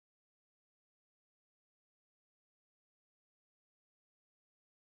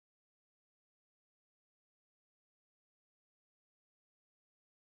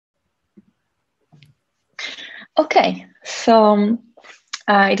Okay,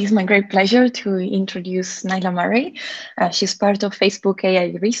 it is my great pleasure to introduce Naila Murray. She's part of Facebook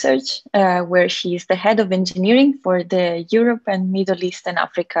AI Research, where she is the head of engineering for the Europe and Middle East and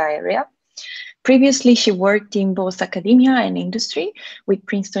Africa area. Previously, she worked in both academia and industry with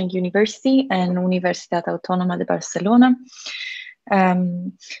Princeton University and Universitat Autònoma de Barcelona.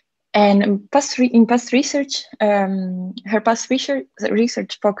 And in past research, her past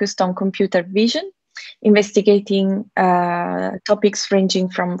research focused on computer vision, investigating topics ranging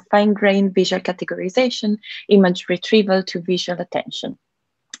from fine-grained visual categorization, image retrieval to visual attention.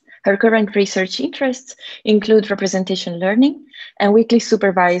 Her current research interests include representation learning and weakly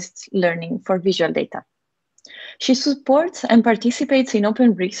supervised learning for visual data. She supports and participates in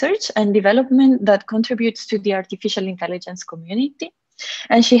open research and development that contributes to the artificial intelligence community,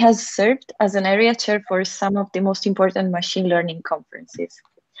 and she has served as an area chair for some of the most important machine learning conferences.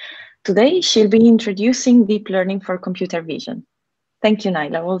 Today, she'll be introducing deep learning for computer vision. Thank you,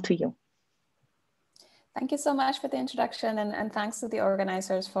 Naila, all to you. Thank you so much for the introduction, and thanks to the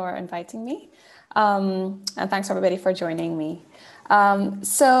organizers for inviting me. And thanks everybody for joining me.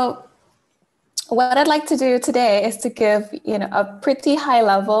 So what I'd like to do today is to give a pretty high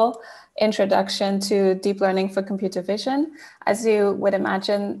level introduction to deep learning for computer vision. As you would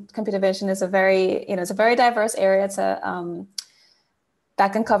imagine, computer vision is a very, it's a very diverse area. It's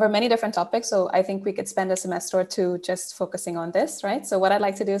that can cover many different topics. So I think we could spend a semester or two just focusing on this, right? So what I'd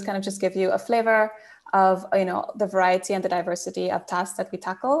like to do is kind of just give you a flavor of the variety and the diversity of tasks that we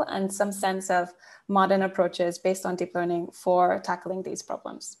tackle and some sense of modern approaches based on deep learning for tackling these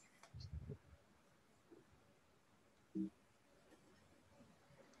problems.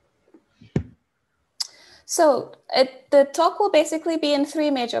 So the talk will basically be in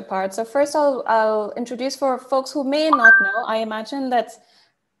three major parts. So first I'll introduce, for folks who may not know, I imagine that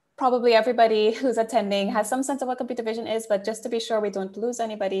probably everybody who's attending has some sense of what computer vision is, but just to be sure we don't lose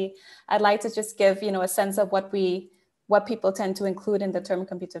anybody, I'd like to just give a sense of what people tend to include in the term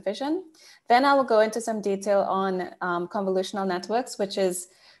computer vision. Then I will go into some detail on convolutional networks, which is,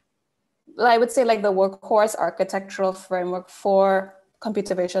 I would say, like the workhorse architectural framework for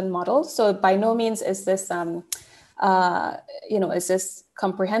computer vision models. So by no means is this, is this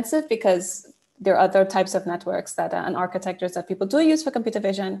comprehensive, because there are other types of networks that and architectures that people do use for computer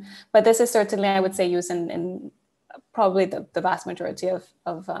vision, but this is certainly, I would say, used in probably the vast majority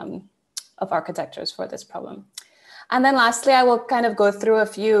of architectures for this problem. And then lastly, I will kind of go through a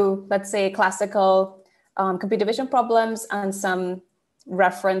few, let's say, classical computer vision problems and some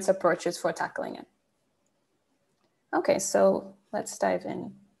reference approaches for tackling it. Okay, so let's dive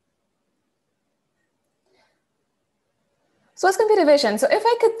in. So what's computer vision? So if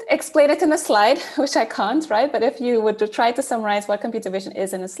I could explain it in a slide, which I can't, right? But if you would try to summarize what computer vision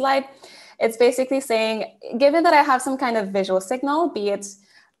is in a slide, it's basically saying, given that I have some kind of visual signal, be it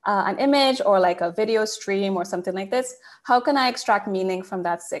an image or like a video stream or something like this, how can I extract meaning from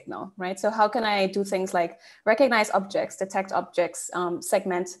that signal, right? So how can I do things like recognize objects, detect objects,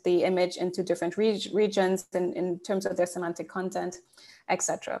 segment the image into different regions in terms of their semantic content,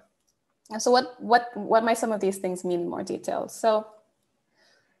 etc. So what might some of these things mean in more detail? So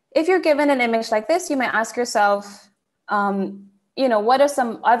if you're given an image like this, you might ask yourself, are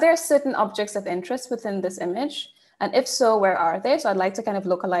there certain objects of interest within this image? And if so, where are they? So I'd like to kind of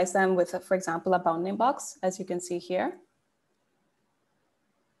localize them with, for example, a bounding box, as you can see here.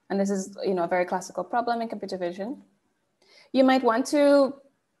 And this is, a very classical problem in computer vision. You might want to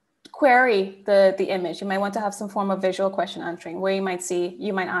query the image. You might want to have some form of visual question answering, where you might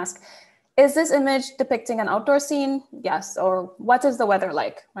ask, is this image depicting an outdoor scene? Yes. Or what is the weather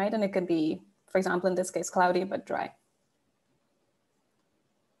like, right? And it could be, for example, in this case, cloudy but dry.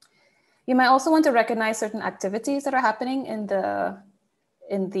 You might also want to recognize certain activities that are happening in the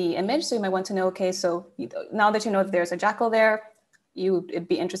image. So you might want to know, okay, so now that you know that there's a jackal there, it'd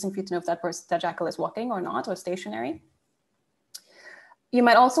be interesting for you to know if that jackal is walking or not, or stationary. You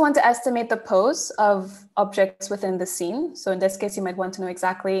might also want to estimate the pose of objects within the scene. So in this case, you might want to know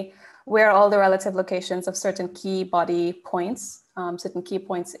exactly where all the relative locations of certain key body points, certain key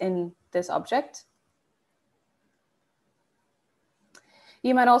points in this object.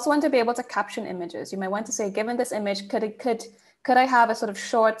 You might also want to be able to caption images. You might want to say, given this image, could I have a sort of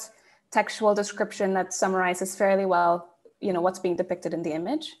short textual description that summarizes fairly well, what's being depicted in the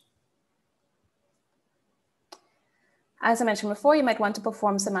image? As I mentioned before, you might want to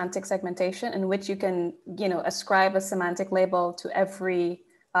perform semantic segmentation, in which you can, ascribe a semantic label to every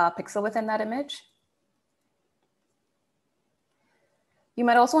pixel within that image. You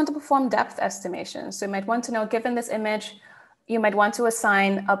might also want to perform depth estimation. So you might want to know, given this image, you might want to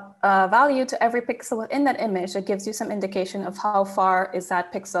assign a value to every pixel within that image that gives you some indication of how far is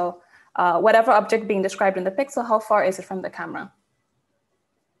that pixel, whatever object being described in the pixel, how far is it from the camera.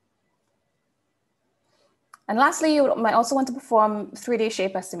 And lastly, you might also want to perform 3D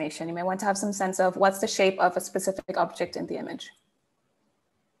shape estimation. You may want to have some sense of what's the shape of a specific object in the image.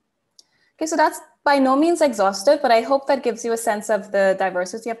 Okay, so that's by no means exhaustive, but I hope that gives you a sense of the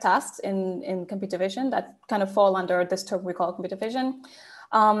diversity of tasks in computer vision that kind of fall under this term we call computer vision.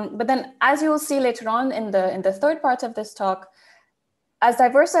 But then, as you will see later on in the third part of this talk, as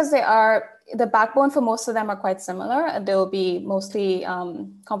diverse as they are, the backbone for most of them are quite similar. They will be mostly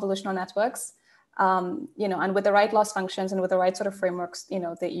convolutional networks, and with the right loss functions and with the right sort of frameworks,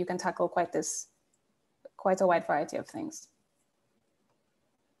 that you can tackle quite a wide variety of things.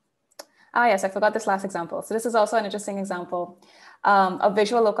 Ah, yes, I forgot this last example. So this is also an interesting example of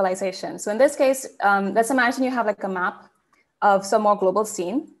visual localization. So in this case, let's imagine you have like a map of some more global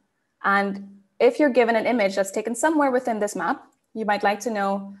scene. And if you're given an image that's taken somewhere within this map, you might like to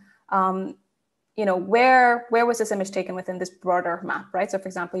know, where was this image taken within this broader map, right? So for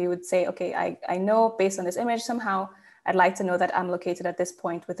example, you would say, okay, I know based on this image somehow, I'd like to know that I'm located at this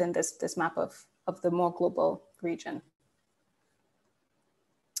point within this map of the more global region.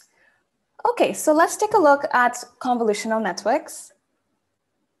 Okay, so let's take a look at convolutional networks.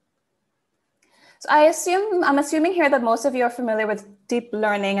 So I'm assuming here that most of you are familiar with deep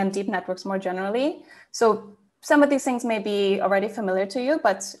learning and deep networks more generally. So some of these things may be already familiar to you,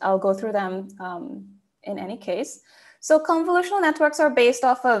 but I'll go through them in any case. So convolutional networks are based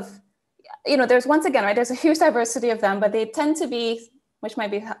off of, there's once again, right, there's a huge diversity of them, but they tend to be, which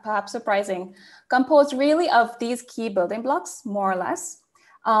might be perhaps surprising, composed really of these key building blocks, more or less.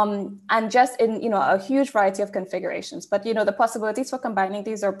 And just in a huge variety of configurations, but the possibilities for combining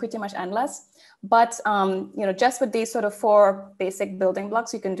these are pretty much endless. But just with these sort of 4 basic building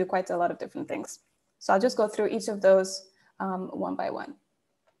blocks, you can do quite a lot of different things. So I'll just go through each of those one by one.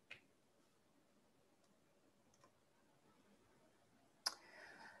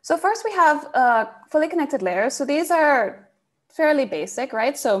 So first we have fully connected layers. So these are fairly basic,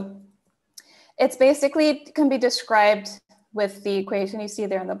 right? So it's basically can be described with the equation you see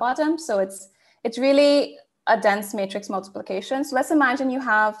there on the bottom. So it's really a dense matrix multiplication. So let's imagine you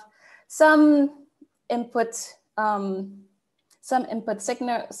have some input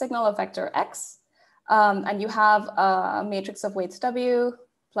signal of vector x, and you have a matrix of weights w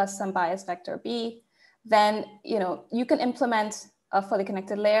plus some bias vector b. Then you can implement a fully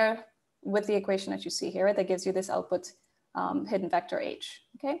connected layer with the equation that you see here that gives you this output hidden vector h.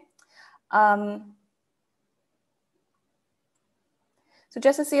 Okay. So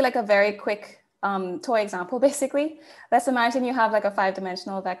just to see like a very quick toy example, basically, let's imagine you have like a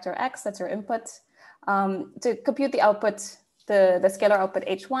 5-dimensional vector x, that's your input. To compute the output, the scalar output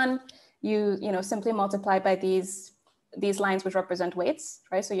h1, you simply multiply by these lines which represent weights,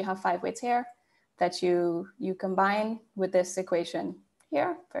 right? So you have 5 weights here that you combine with this equation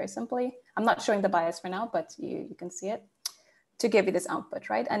here, very simply. I'm not showing the bias for now, but you can see it to give you this output,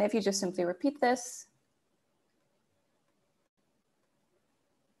 right? And if you just simply repeat this,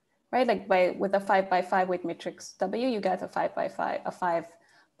 right? Like with a 5 by 5 weight matrix W, you get a 5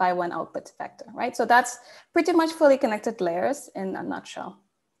 by 1 output vector, right? So that's pretty much fully connected layers in a nutshell.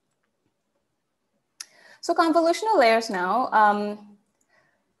 So convolutional layers now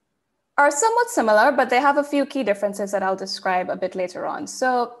are somewhat similar, but they have a few key differences that I'll describe a bit later on.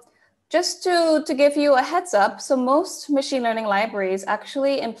 So just to give you a heads up, so most machine learning libraries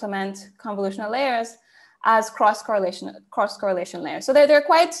actually implement convolutional layers as cross-correlation layers. So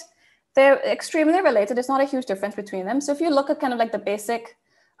they're extremely related. There's not a huge difference between them. So if you look at kind of like the basic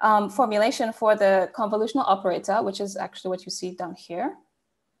formulation for the convolutional operator, which is actually what you see down here,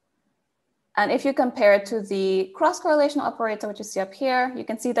 and if you compare it to the cross-correlation operator, which you see up here, you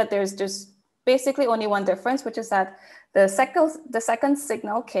can see that there's just basically only one difference, which is that the second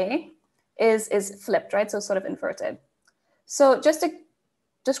signal k is flipped, right? So sort of inverted. So just to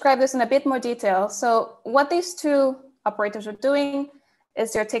describe this in a bit more detail, so what these two operators are doing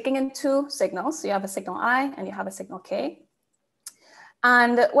is they're taking in 2 signals. So you have a signal I and you have a signal k.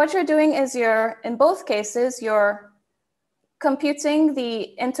 And what you're doing is in both cases, you're computing the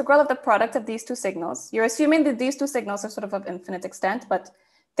integral of the product of these 2 signals. You're assuming that these 2 signals are sort of infinite extent, but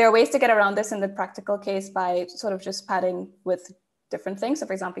there are ways to get around this in the practical case by sort of just padding with different things. So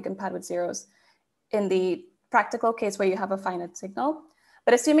for example, you can pad with zeros in the practical case where you have a finite signal.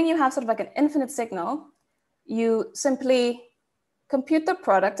 But assuming you have sort of like an infinite signal, you simply compute the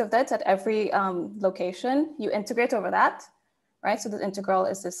product of that at every location. You integrate over that, right? So the integral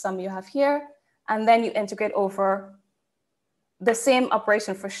is the sum you have here. And then you integrate over the same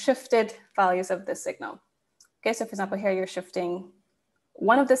operation for shifted values of this signal. Okay, so for example, here you're shifting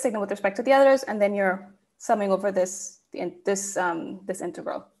one of the signal with respect to the others, and then you're summing over this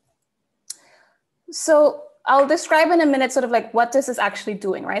integral. So I'll describe in a minute sort of like what this is actually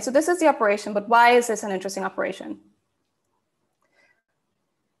doing, right? So this is the operation, but why is this an interesting operation?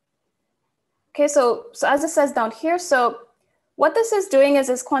 Okay, so as it says down here, so what this is doing is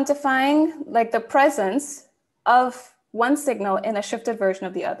quantifying like the presence of one signal in a shifted version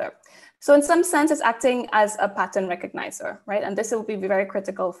of the other. So in some sense, it's acting as a pattern recognizer, right? And this will be very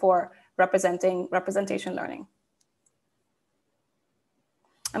critical for representation learning.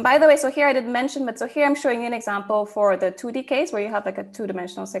 And by the way, so here I didn't mention, but so here I'm showing you an example for the 2D case where you have like a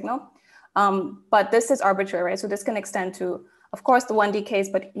two-dimensional signal. But this is arbitrary, right? So this can extend to, of course, the 1D case,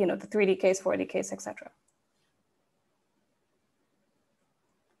 but you know, the 3D case, 4D case, etc.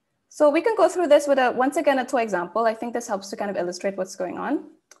 So we can go through this with once again, a toy example. I think this helps to kind of illustrate what's going on.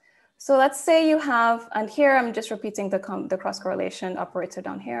 So let's say you have, and here I'm just repeating the cross correlation operator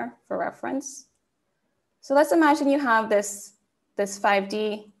down here for reference. So let's imagine you have this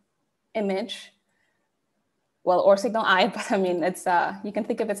 5D image, well, or signal I, but I mean, it's you can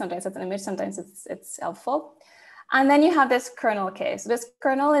think of it sometimes as an image, sometimes it's helpful. And then you have this kernel K. So this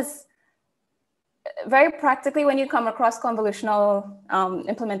kernel is very practically, when you come across convolutional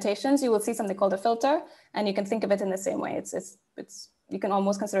implementations, you will see something called a filter, and you can think of it in the same way. You can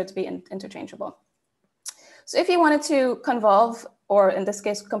almost consider it to be interchangeable. So if you wanted to convolve, or in this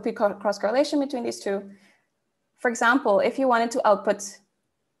case, complete cross correlation between these two, for example, if you wanted to output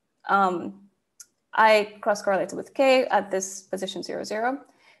I cross correlated with K at this position 0, 0,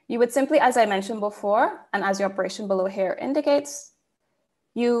 you would simply, as I mentioned before, and as your operation below here indicates,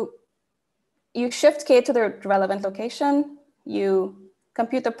 you shift K to the relevant location, you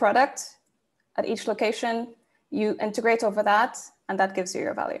compute the product at each location, you integrate over that, and that gives you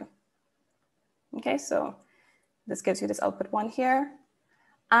your value. Okay, so this gives you this output 1 here.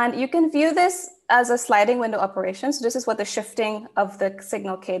 And you can view this as a sliding window operation. So this is what the shifting of the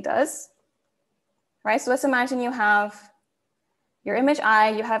signal K does, right? So let's imagine you have your image I,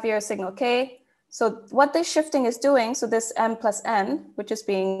 you have your signal K. So what this shifting is doing, so this M plus N, which is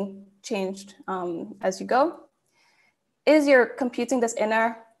being changed as you go, is you're computing this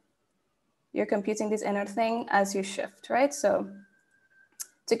inner thing as you shift, right? So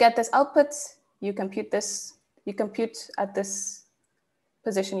to get this output, you compute at this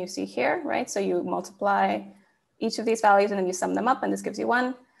position you see here, right? So you multiply each of these values and then you sum them up, and this gives you 1.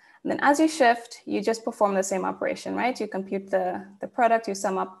 And then as you shift, you just perform the same operation, right? You compute the product, you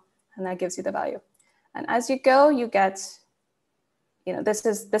sum up, and that gives you the value. And as you go, you get, you know, this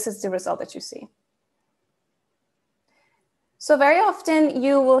is the result that you see. So very often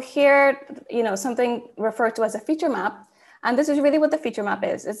you will hear, you know, something referred to as a feature map. And this is really what the feature map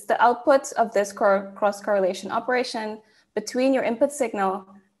is. It's the output of this cross correlation operation between your input signal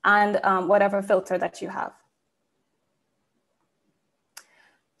and whatever filter that you have.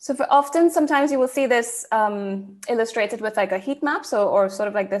 So sometimes you will see this illustrated with like a heat map, or sort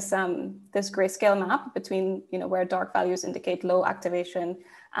of like this grayscale map between, you know, where dark values indicate low activation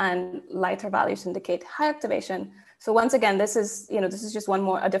and lighter values indicate high activation. So once again, this is just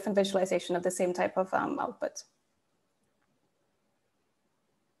a different visualization of the same type of output.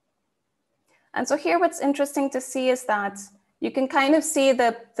 And so here, what's interesting to see is that you can kind of see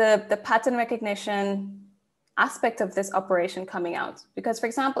the pattern recognition aspect of this operation coming out. Because for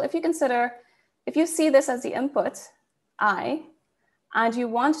example, if you see this as the input, I, and you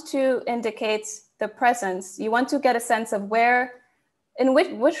want to indicate the presence, you want to get a sense of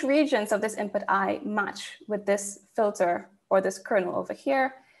which regions of this input I match with this filter or this kernel over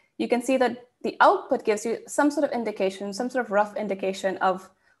here, you can see that the output gives you some sort of indication, some sort of rough indication of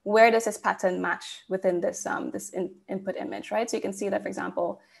where does this pattern match within this, input image, right? So you can see that, for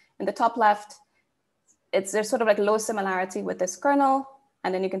example, in the top left, there's sort of like low similarity with this kernel,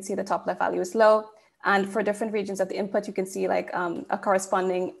 and then you can see the top left value is low. And for different regions of the input, you can see like a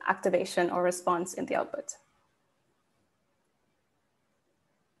corresponding activation or response in the output.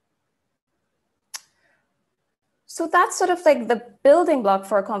 So that's sort of like the building block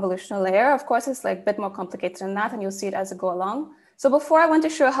for a convolutional layer. Of course, it's like a bit more complicated than that, and you'll see it as I go along. So before I want to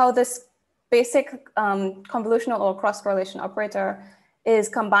show how this basic convolutional or cross-correlation operator is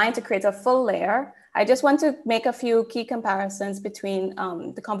combined to create a full layer, I just want to make a few key comparisons between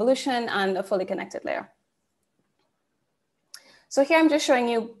the convolution and a fully connected layer. So here I'm just showing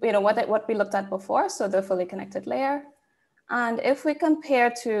you, what we looked at before, so the fully connected layer. And if we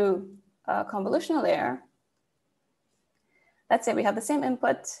compare to a convolutional layer, let's say we have the same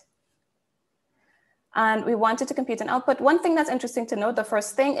input, and we wanted to compute an output. One thing that's interesting to note, the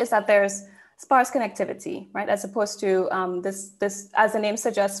first thing, is that there's sparse connectivity, right? As opposed to this, as the name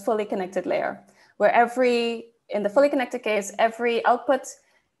suggests, fully connected layer, where in the fully connected case, every output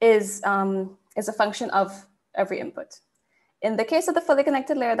is a function of every input. In the case of the fully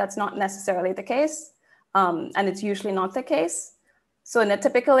connected layer, that's not necessarily the case, and it's usually not the case. So in a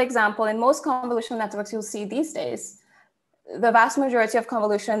typical example, in most convolutional networks you'll see these days, the vast majority of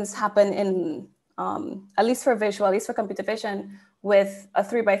convolutions happen in, at least for visual, at least for computer vision, with a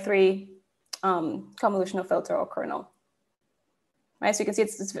 3x3 convolutional filter or kernel. Right, so you can see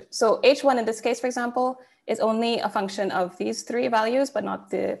so H1 in this case, for example, is only a function of these three values, but not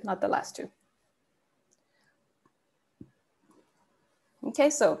the last two. Okay,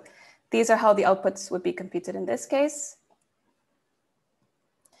 so these are how the outputs would be computed in this case.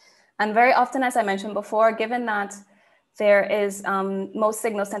 And very often, as I mentioned before, given that there is, most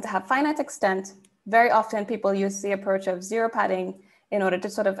signals tend to have finite extent, very often people use the approach of zero padding in order to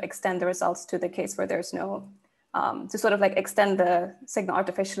sort of extend the results to the case where there's no, to sort of like extend the signal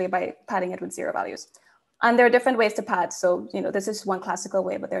artificially by padding it with zero values. And there are different ways to pad. So, you know, this is one classical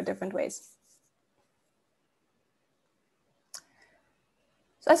way, but there are different ways.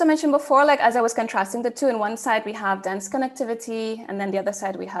 So as I mentioned before, like as I was contrasting the two, on one side we have dense connectivity, and then the other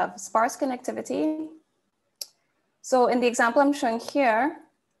side we have sparse connectivity. So in the example I'm showing here,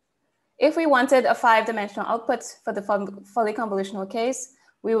 if we wanted a 5-dimensional output for the fully convolutional case,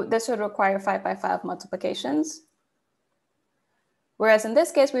 this would require 5x5 multiplications. Whereas in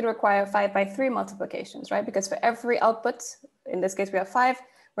this case, we'd require 5x3 multiplications, right? Because for every output, in this case we have 5,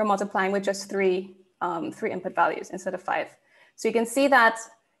 we're multiplying with just three input values instead of 5. So you can see that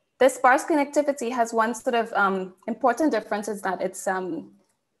this sparse connectivity has one sort of important difference, is that it's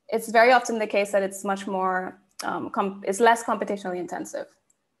very often the case that it's much more, it's less computationally intensive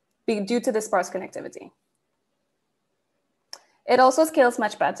due to the sparse connectivity. It also scales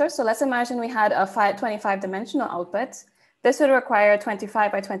much better. So let's imagine we had a 25-dimensional output. This would require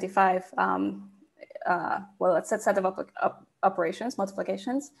 25 by 25, well, it's a set of operations,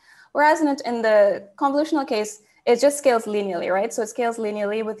 multiplications. Whereas in the convolutional case, it just scales linearly, right? So it scales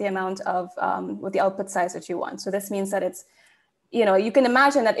linearly with the amount of, with the output size that you want. So this means that it's, you know, you can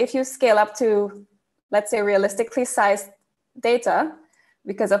imagine that if you scale up to, let's say, realistically sized data,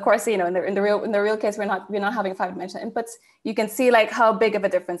 because of course, you know, in the real case, we're not having 5-dimensional inputs. You can see like how big of a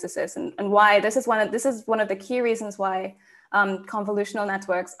difference this is, and why this is one of the key reasons why convolutional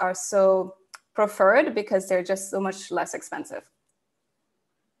networks are so preferred, because they're just so much less expensive.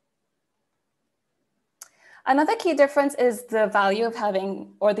 Another key difference is the value of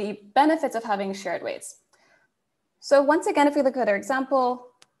having, or the benefits of having, shared weights. So once again, if we look at our example,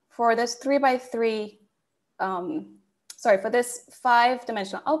 for this 3x3, for this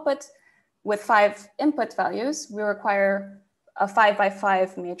 5-dimensional output with 5 input values, we require a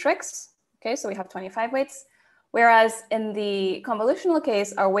 5x5 matrix. Okay, so we have 25 weights. Whereas in the convolutional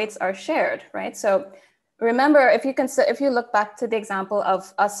case, our weights are shared, right? So remember, if you look back to the example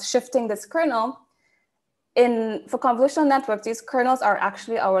of us shifting this kernel, for convolutional networks, these kernels are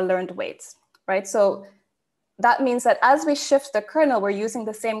actually our learned weights, right? So that means that as we shift the kernel, we're using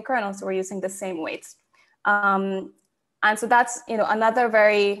the same kernel, so we're using the same weights. And so that's, you know, another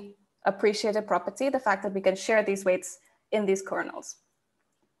very appreciated property, the fact that we can share these weights in these kernels.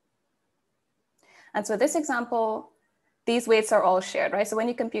 And so this example, these weights are all shared, right? So when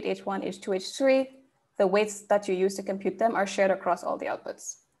you compute H1, H2, H3, the weights that you use to compute them are shared across all the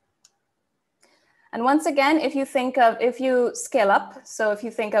outputs. And once again, if you scale up, so if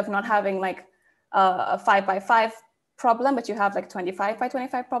you think of not having like a 5x5 problem, but you have like 25 by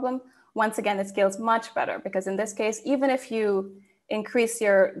 25 problem, once again, it scales much better, because in this case, even if you increase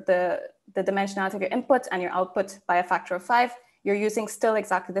the dimensionality of your input and your output by a factor of 5, you're using still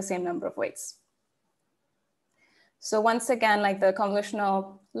exactly the same number of weights. So once again, like the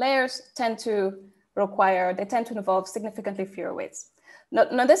convolutional layers tend to involve significantly fewer weights.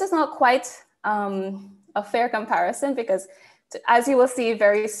 Now this is not quite a fair comparison, because as you will see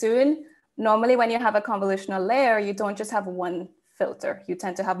very soon, normally when you have a convolutional layer, you don't just have one filter, you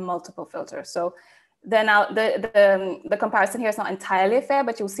tend to have multiple filters. So then now the comparison here is not entirely fair,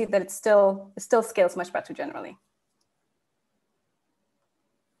 but you'll see that it still scales much better generally.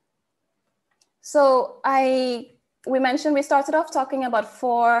 So we mentioned we started off talking about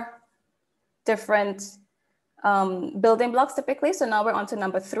 4 different building blocks typically. So now we're on to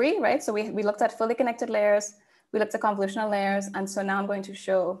number 3, right? So we looked at fully connected layers, we looked at convolutional layers, and so now I'm going to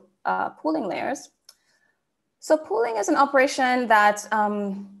show pooling layers. So pooling is an operation that,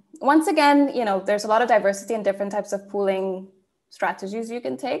 once again, you know, there's a lot of diversity in different types of pooling strategies you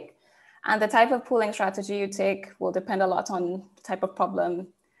can take. And the type of pooling strategy you take will depend a lot on the type of problem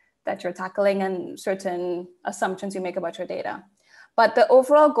that you're tackling and certain assumptions you make about your data. But the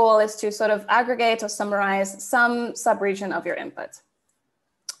overall goal is to sort of aggregate or summarize some subregion of your input.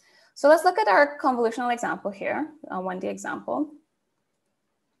 So let's look at our convolutional example here, a 1D example.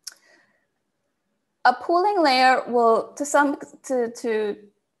 A pooling layer will,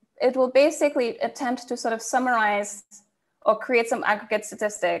 it will basically attempt to sort of summarize or create some aggregate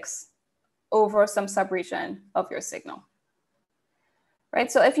statistics over some subregion of your signal,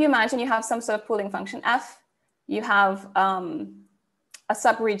 right? So if you imagine you have some sort of pooling function f, you have a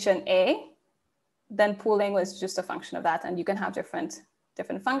subregion A, then pooling was just a function of that, and you can have different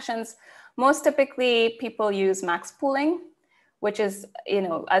functions. Most typically, people use max pooling, which is, you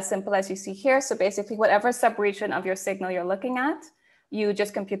know, as simple as you see here. So basically, whatever subregion of your signal you're looking at, you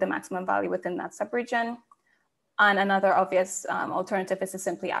just compute the maximum value within that subregion. And another obvious alternative is to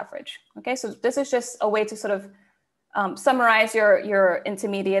simply average. Okay, so this is just a way to sort of summarize your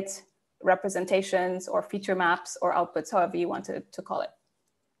intermediate representations or feature maps or outputs, however you want to call it.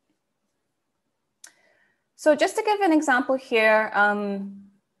 So just to give an example here,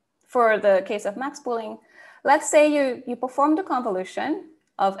 for the case of max pooling, let's say you performed a convolution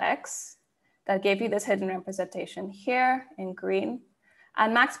of X that gave you this hidden representation here in green.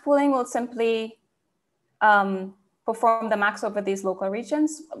 And max pooling will simply perform the max over these local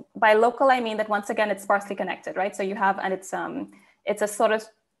regions. By local, I mean that once again, it's sparsely connected, right? So you have, and it's a sort of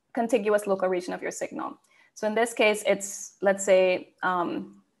contiguous local region of your signal. So in this case, it's, let's say,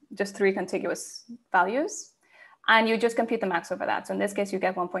 just 3 contiguous values. And you just compute the max over that. So in this case, you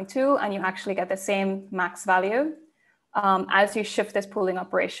get 1.2, and you actually get the same max value as you shift this pooling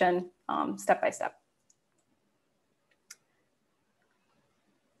operation step by step.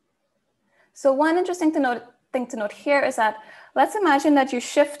 So one interesting thing to note here is that let's imagine that you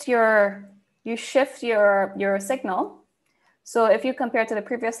shift your signal. So if you compare to the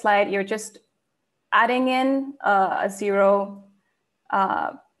previous slide, you're just adding in a 0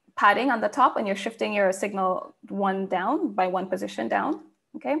 padding on the top, and you're shifting your signal 1 down by 1 position down.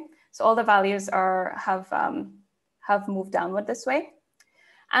 Okay, so all the values have moved downward this way.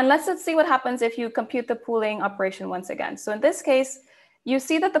 And let's see what happens if you compute the pooling operation once again. So in this case, you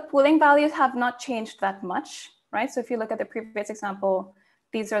see that the pooling values have not changed that much, right? So if you look at the previous example,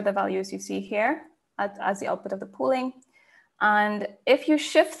 these are the values you see here as the output of the pooling. And if you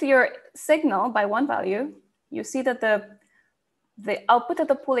shift your signal by 1 value, you see that the output of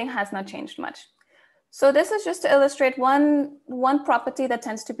the pooling has not changed much. So this is just to illustrate one property that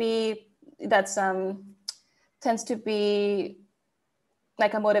tends to be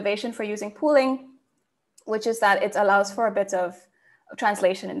like a motivation for using pooling, which is that it allows for a bit of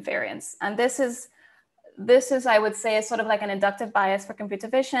translation invariance. And this is, I would say, is sort of like an inductive bias for computer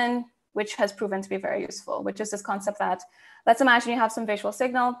vision, which has proven to be very useful, which is this concept that, let's imagine you have some visual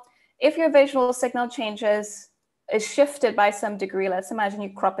signal. If your visual signal is shifted by some degree, let's imagine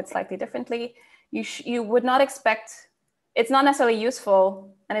you crop it slightly differently, you would not expect, it's not necessarily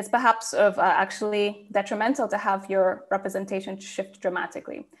useful, and it's perhaps actually detrimental to have your representation shift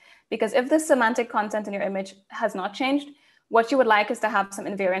dramatically. Because if the semantic content in your image has not changed, what you would like is to have some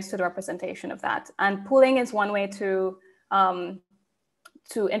invariance to the representation of that. And pooling is one way to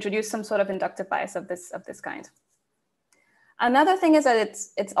introduce some sort of inductive bias of this kind. Another thing is that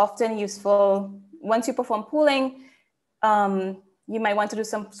it's often useful once you perform pooling, you might want to do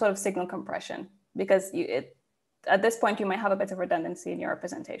some sort of signal compression, because at this point, you might have a bit of redundancy in your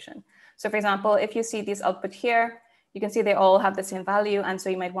representation. So for example, if you see these output here, you can see they all have the same value. And so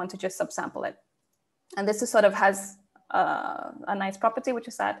you might want to just subsample it. And this is sort of has a nice property, which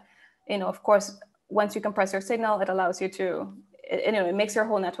is that, of course, once you compress your signal, it allows you to, it makes your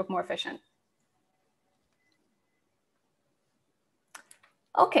whole network more efficient.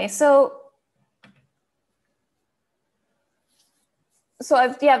 Okay, so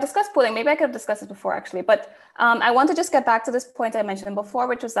I've discussed pooling. Maybe I could have discussed it before, actually. But I want to just get back to this point I mentioned before,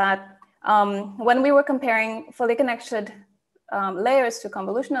 which was that when we were comparing fully connected layers to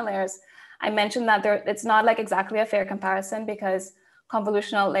convolutional layers, I mentioned that it's not like exactly a fair comparison, because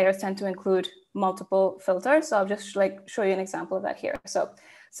convolutional layers tend to include multiple filters. So I'll just like show you an example of that here. So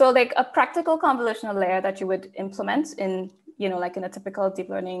like a practical convolutional layer that you would implement in, like in a typical deep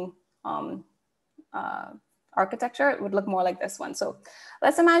learning architecture, it would look more like this one. So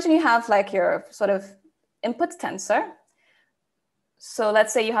let's imagine you have like your sort of input tensor. So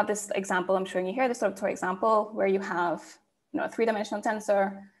let's say you have this example I'm showing you here, this sort of example where you have a 3-dimensional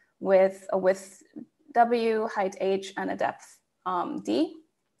tensor with a width W, height H, and a depth D.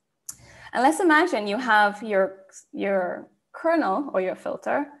 And let's imagine you have your kernel or your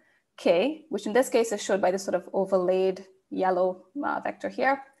filter k, which in this case is showed by this sort of overlaid yellow vector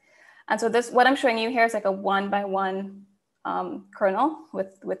here. And so this, what I'm showing you here is like a 1-by-1 kernel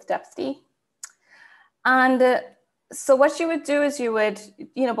with depth d. And so what you would do is you would,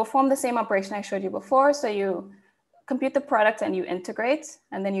 perform the same operation I showed you before. So you compute the product and you integrate,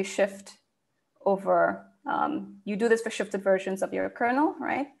 and then you shift over. You do this for shifted versions of your kernel,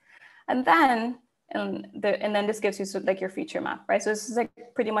 right? And then this gives you sort of like your feature map, right? So this is like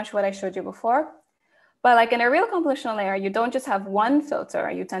pretty much what I showed you before. But like in a real convolutional layer, you don't just have one filter,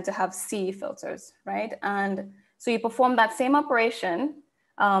 you tend to have C filters, right? And so you perform that same operation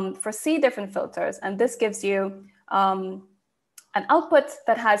for C different filters, and this gives you an output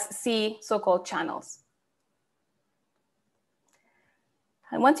that has C so-called channels.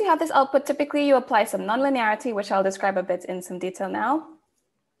 And once you have this output, typically you apply some nonlinearity, which I'll describe a bit in some detail now.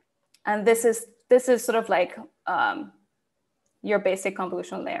 And this is sort of like your basic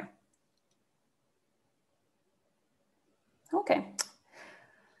convolutional layer. Okay.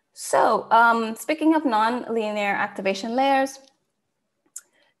 So speaking of nonlinear activation layers,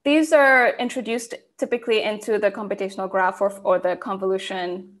 these are introduced typically into the computational graph or the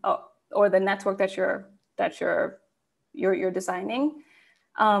convolution or the network that you're designing,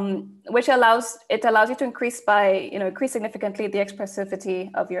 which allows you to increase significantly the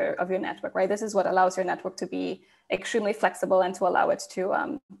expressivity of your network, right? This is what allows your network to be extremely flexible and to allow it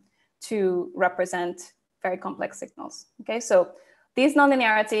to represent very complex signals. Okay, so these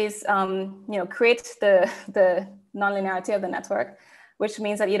nonlinearities, create the nonlinearity of the network, which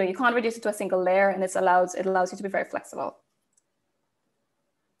means that you can't reduce it to a single layer, and it allows you to be very flexible.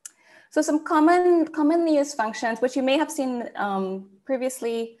 So some commonly used functions, which you may have seen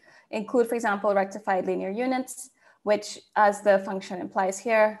previously, include, for example, rectified linear units, which, as the function implies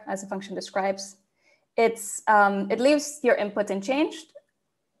here, as the function describes, it leaves your input unchanged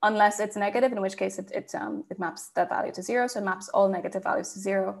unless it's negative, in which case it maps that value to 0. So it maps all negative values to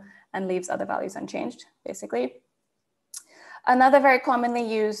 0 and leaves other values unchanged, basically. Another very commonly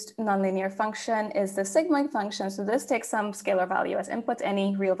used nonlinear function is the sigmoid function. So this takes some scalar value as input,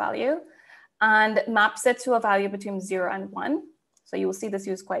 any real value, and maps it to a value between 0 and 1. So you will see this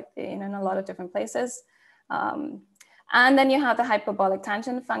used quite in a lot of different places. And then you have the hyperbolic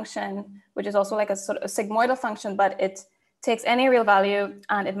tangent function, which is also like a sort of a sigmoidal function, but it takes any real value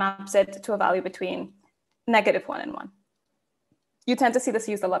and it maps it to a value between -1 and 1. You tend to see this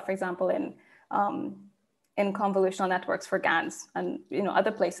used a lot, for example, in convolutional networks for GANs and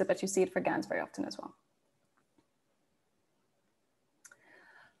other places, but you see it for GANs very often as well.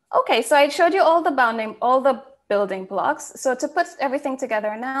 Okay, so I showed you all the building blocks. So to put everything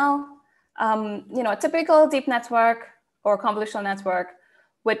together now, a typical deep network or convolutional network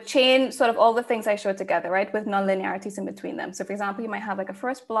would chain sort of all the things I showed together, right, with nonlinearities in between them. So for example, you might have like a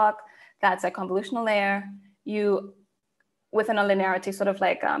first block that's a convolutional layer, with a nonlinearity sort of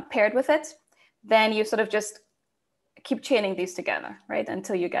like paired with it. Then you sort of just keep chaining these together, right,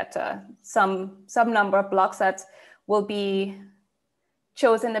 until you get some number of blocks that will be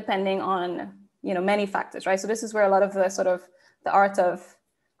chosen depending on many factors, right? So this is where a lot of the sort of the art of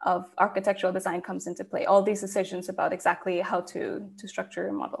architectural design comes into play. All these decisions about exactly how to structure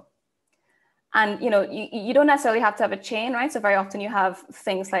your model. And you don't necessarily have to have a chain, right? So very often you have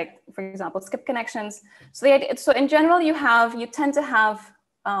things like, for example, skip connections. So in general, you tend to have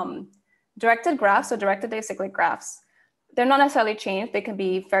directed graphs or directed acyclic graphs. They're not necessarily chained. They can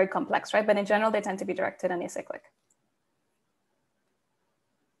be very complex, right? But in general, they tend to be directed and acyclic.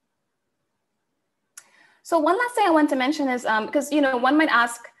 So one last thing I want to mention is, because one might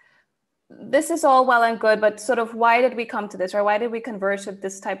ask, this is all well and good, but sort of why did we come to this, or why did we converge to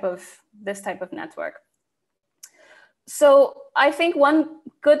this type of network? So I think one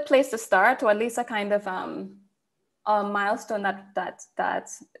good place to start, or at least a kind of a milestone that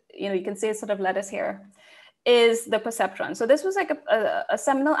you can see it sort of led us here, is the perceptron. So this was like a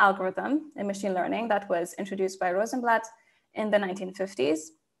seminal algorithm in machine learning that was introduced by Rosenblatt in the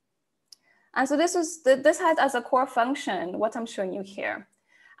 1950s. And so this has as a core function what I'm showing you here.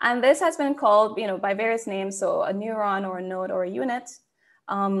 And this has been called, by various names, so a neuron or a node or a unit,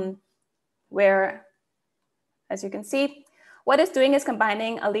 where, as you can see, what it's doing is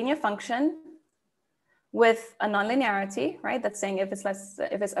combining a linear function with a nonlinearity, right? That's saying if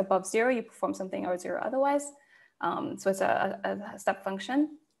it's above 0, you perform something, or 0 otherwise. So it's a step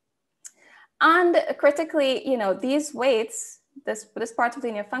function. And critically, these weights, this part of the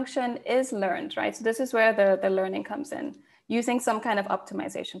linear function is learned, right? So this is where the learning comes in, using some kind of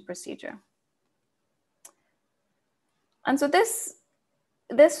optimization procedure. And so this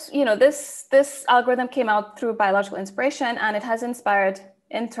algorithm came out through biological inspiration, and it has inspired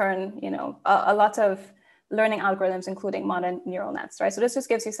in turn, a lot of learning algorithms, including modern neural nets, right? So this just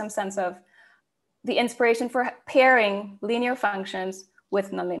gives you some sense of the inspiration for pairing linear functions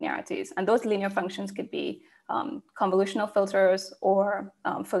with nonlinearities. And those linear functions could be convolutional filters or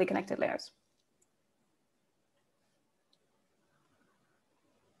fully connected layers.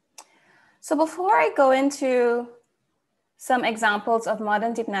 So before I go into some examples of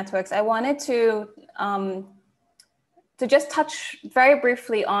modern deep networks, I wanted to just touch very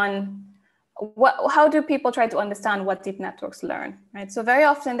briefly on how do people try to understand what deep networks learn, right? So very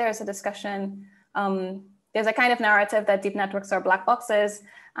often there's a discussion, there's a kind of narrative that deep networks are black boxes,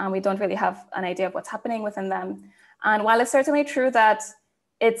 and we don't really have an idea of what's happening within them. And while it's certainly true that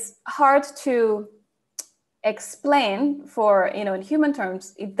it's hard to explain for, in human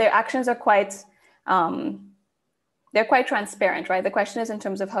terms, their actions are quite, they're quite transparent, right? The question is in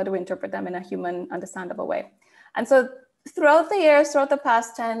terms of how do we interpret them in a human understandable way. And so throughout the years, throughout the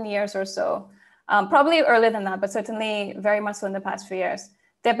past 10 years or so, probably earlier than that, but certainly very much so in the past few years,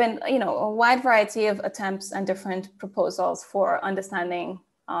 there have been, a wide variety of attempts and different proposals for understanding,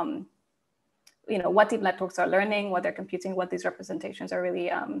 what deep networks are learning, what they're computing, what these representations are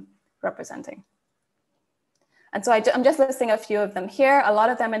really representing. And so I'm just listing a few of them here. A lot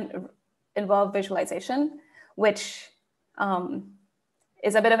of them involve visualization, which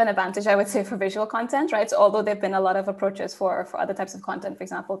is a bit of an advantage, I would say, for visual content, right? So although there've been a lot of approaches for other types of content, for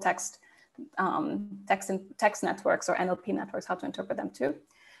example, text networks or NLP networks, how to interpret them too.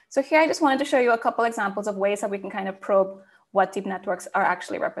 So here I just wanted to show you a couple examples of ways that we can kind of probe what deep networks are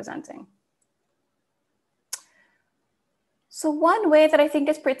actually representing. So one way that I think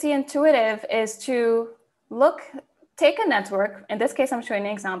is pretty intuitive is to take a network. In this case, I'm showing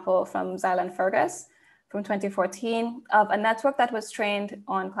an example from Zeil and Fergus from 2014 of a network that was trained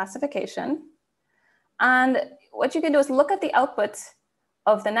on classification. And what you can do is look at the output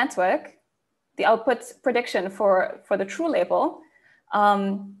of the network, the output prediction for the true label,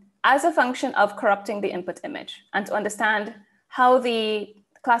 as a function of corrupting the input image, and to understand how the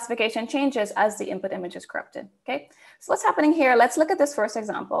classification changes as the input image is corrupted, okay? So what's happening here? Let's look at this first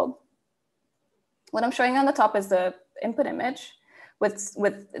example. What I'm showing on the top is the input image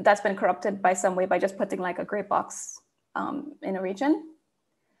that's been corrupted by some way by just putting like a gray box in a region.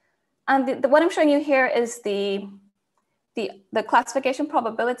 And what I'm showing you here is the classification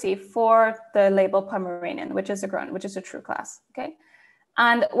probability for the label Pomeranian, which is a true class, okay?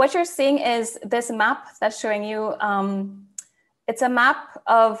 And what you're seeing is this map that's showing you, it's a map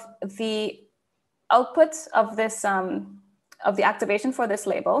of the output of this, of the activation for this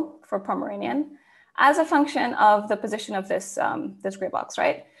label for Pomeranian as a function of the position of this, this gray box,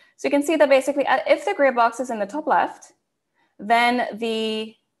 right? So you can see that basically if the gray box is in the top left, then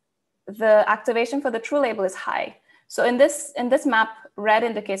the activation for the true label is high. So in this map, red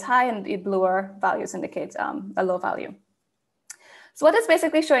indicates high and the bluer values indicate a low value. So what it's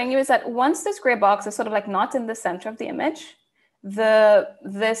basically showing you is that once this gray box is sort of like not in the center of the image, the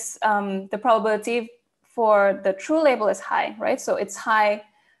probability for the true label is high, right? So it's high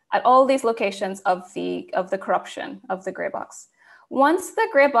at all these locations of the corruption of the gray box. Once the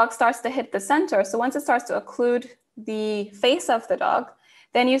gray box starts to hit the center, so once it starts to occlude the face of the dog,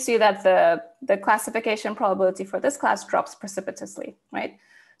 then you see that the classification probability for this class drops precipitously, right?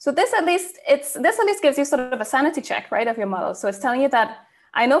 So this at least gives you sort of a sanity check, right, of your model. So it's telling you that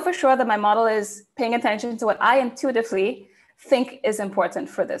I know for sure that my model is paying attention to what I intuitively think is important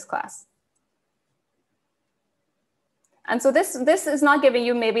for this class. And so this is not giving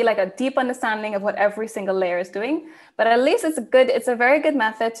you maybe like a deep understanding of what every single layer is doing, but at least it's a very good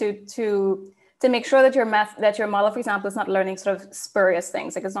method to make sure that your model, for example, is not learning sort of spurious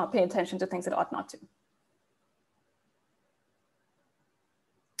things, like it's not paying attention to things it ought not to.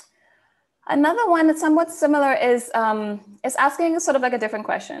 Another one that's somewhat similar is asking sort of like a different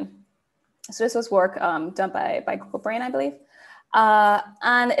question. So this was work done by Google Brain, I believe.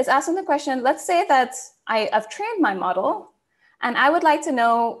 And it's asking the question, let's say that I've trained my model and I would like to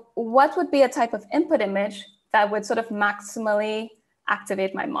know what would be a type of input image that would sort of maximally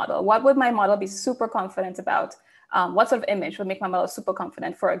activate my model. What would my model be super confident about? What sort of image would make my model super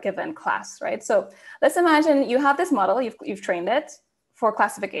confident for a given class, right? So let's imagine you have this model, you've trained it for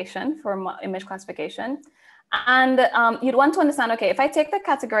classification, for image classification. And you'd want to understand, okay, if I take the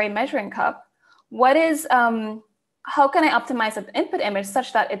category measuring cup, how can I optimize the input image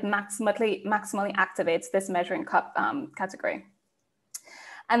such that it maximally activates this measuring cup category?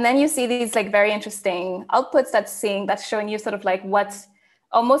 And then you see these like very interesting outputs that's showing you sort of like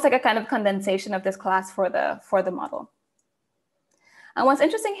almost like a kind of condensation of this class for the model. And what's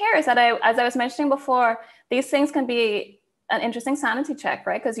interesting here is that as I was mentioning before, these things can be an interesting sanity check,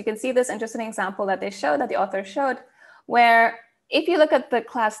 right? Because you can see this interesting example that they showed, that the author showed, where if you look at the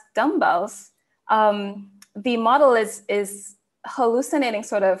class dumbbells, the model is hallucinating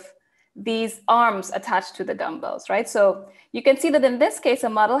sort of these arms attached to the dumbbells, right? So you can see that in this case, a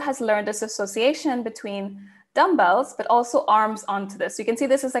model has learned this association between dumbbells, but also arms onto this. So you can see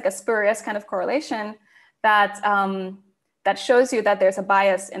this is like a spurious kind of correlation that, that shows you that there's a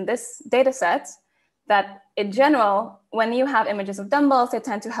bias in this data set, that in general, when you have images of dumbbells, they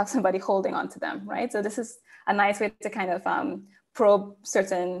tend to have somebody holding onto them, right? So this is a nice way to kind of probe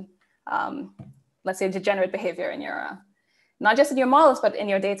certain, let's say, degenerate behavior in your, not just in your models, but in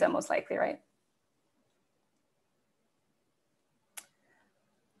your data, most likely, right?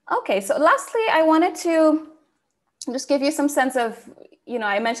 Okay, so lastly, I wanted to just give you some sense of,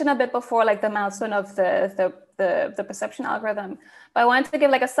 I mentioned a bit before, like the milestone of the perception algorithm, but I wanted to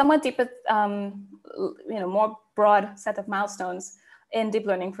give like a somewhat deeper, more broad set of milestones in deep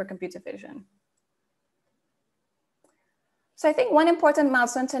learning for computer vision. So I think one important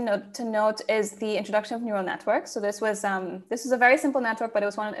milestone to note is the introduction of neural networks. So this was a very simple network, but it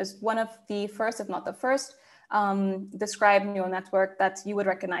was one of the first, if not the first, described neural network that you would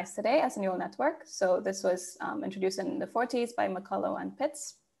recognize today as a neural network. So this was introduced in the 40s by McCullough and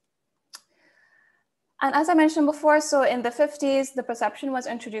Pitts. And as I mentioned before, so in the 50s, the perception was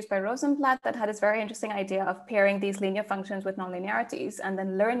introduced by Rosenblatt that had this very interesting idea of pairing these linear functions with nonlinearities and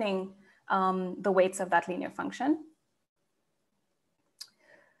then learning the weights of that linear function.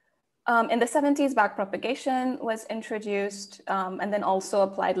 In the 70s, backpropagation was introduced, and then also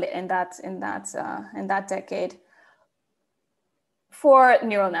applied in that decade for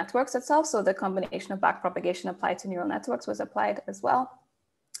neural networks itself. So the combination of backpropagation applied to neural networks was applied as well.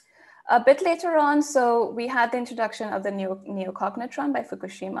 A bit later on, so we had the introduction of the neocognitron by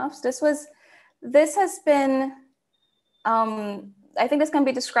Fukushima. So this has been, I think this can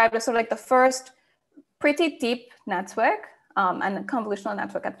be described as sort of like the first pretty deep network, and a convolutional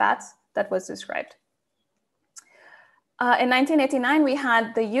network at that was described. In 1989, we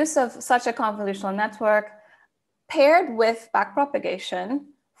had the use of such a convolutional network paired with backpropagation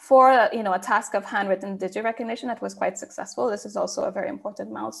for a task of handwritten digit recognition that was quite successful. This is also a very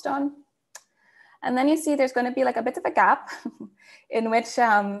important milestone. And then you see there's going to be like a bit of a gap in which there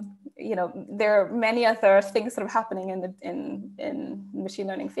are many other things that are happening in the machine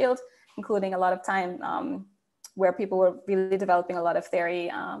learning field, including a lot of time where people were really developing a lot of theory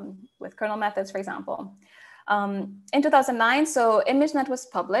with kernel methods, for example. In 2009, so ImageNet was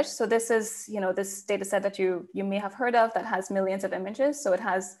published. So this is, this data set that you may have heard of that has millions of images. So it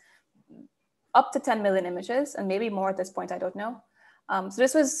has up to 10 million images and maybe more at this point, I don't know. So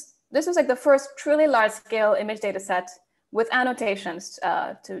this was like the first truly large scale image data set with annotations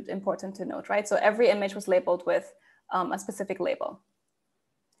important to note, right? So every image was labeled with a specific label.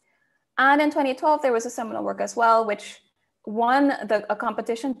 And in 2012, there was a seminal work as well, which won a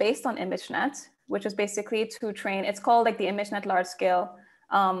competition based on ImageNet, which is basically to train, it's called like the ImageNet Large Scale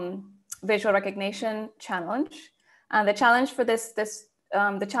Visual Recognition Challenge. And the challenge for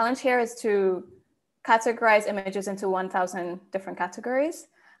the challenge here is to categorize images into 1,000 different categories.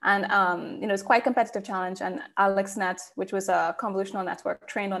 And it's quite a competitive challenge. And AlexNet, which was a convolutional network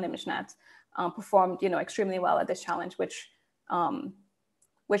trained on ImageNet, performed extremely well at this challenge, which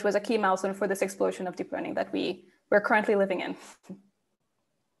was a key milestone for this explosion of deep learning that we're currently living in.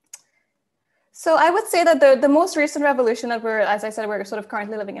 So I would say that the most recent revolution that as I said, we're sort of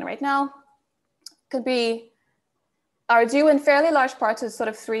currently living in right now are due in fairly large part to sort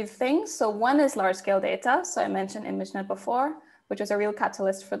of three things. So one is large scale data. So I mentioned ImageNet before, which is a real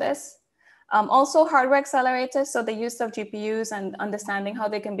catalyst for this. Also hardware accelerators. So the use of GPUs and understanding how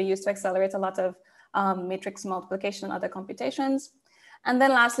they can be used to accelerate a lot of matrix multiplication and other computations. And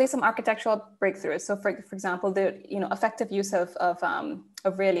then lastly, some architectural breakthroughs. So for example, the effective use of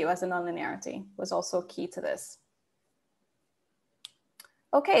ReLU as a nonlinearity was also key to this.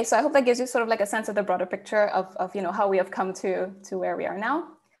 Okay, so I hope that gives you sort of like a sense of the broader picture of how we have come to where we are now.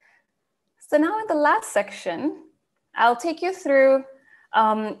 So now in the last section, I'll take you through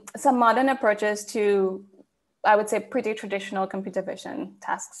some modern approaches to, I would say, pretty traditional computer vision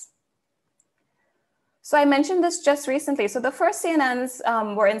tasks. So I mentioned this just recently. So the first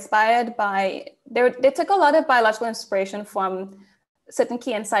CNNs were inspired by, they took a lot of biological inspiration from certain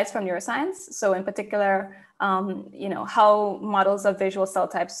key insights from neuroscience. So in particular, how models of visual cell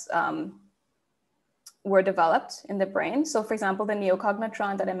types were developed in the brain. So for example, the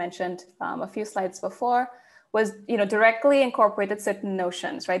neocognitron that I mentioned a few slides before was directly incorporated certain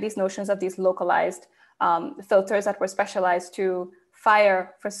notions, right? These notions of these localized filters that were specialized to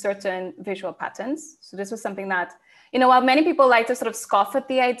fire for certain visual patterns. So this was something that you know, while many people like to sort of scoff at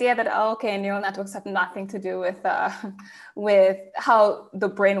the idea that, oh, okay, neural networks have nothing to do with how the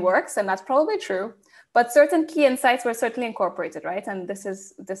brain works, and that's probably true, but certain key insights were certainly incorporated, right? And this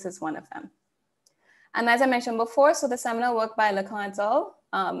is one of them. And as I mentioned before, so the seminal work by Lacan et al.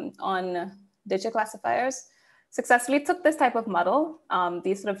 On digit classifiers successfully took this type of model,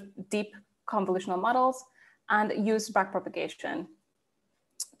 these sort of deep convolutional models, and used backpropagation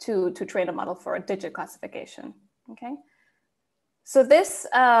to train a model for a digit classification. Okay, so this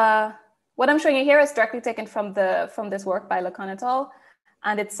what I'm showing you here is directly taken from this work by Lacan et al.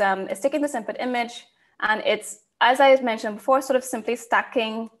 And it's taking this input image, and it's, as I mentioned before, sort of simply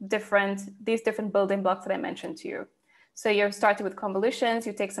stacking these different building blocks that I mentioned to you. So you're starting with convolutions,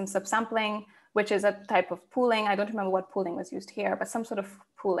 you take some subsampling, which is a type of pooling. I don't remember what pooling was used here, but some sort of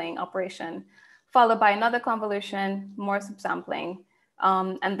pooling operation, followed by another convolution, more subsampling,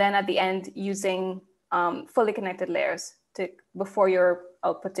 and then at the end using fully connected layers before you're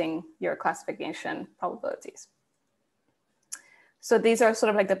outputting your classification probabilities. So these are sort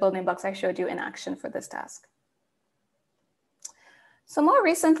of like the building blocks I showed you in action for this task. So more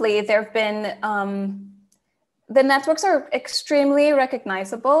recently, there have been, the networks are extremely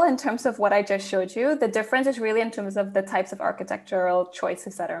recognizable in terms of what I just showed you. The difference is really in terms of the types of architectural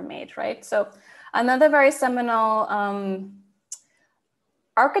choices that are made, right? So another very seminal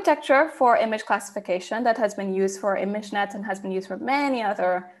architecture for image classification that has been used for ImageNet and has been used for many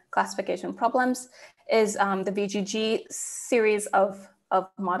other classification problems is the VGG series of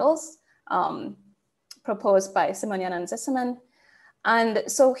models proposed by Simonian and Zisserman. And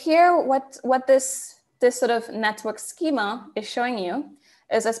so here, what this sort of network schema is showing you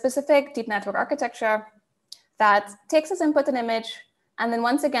is a specific deep network architecture that takes as input an image, and then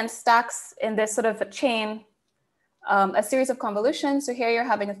once again stacks in this sort of a chain a series of convolutions. So here you're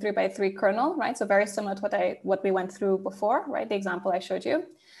having a 3x3 kernel, right? So very similar to what we went through before, right? The example I showed you.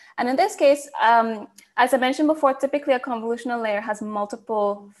 And in this case, as I mentioned before, typically a convolutional layer has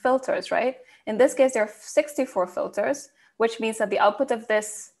multiple filters, right? In this case, there are 64 filters, which means that the output of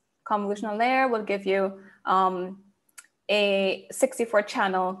this convolutional layer will give you a 64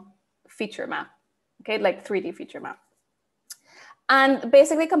 channel feature map, okay? Like 3D feature map. And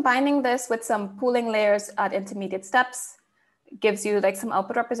basically combining this with some pooling layers at intermediate steps gives you like some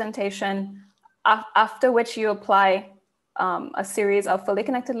output representation, after which you apply a series of fully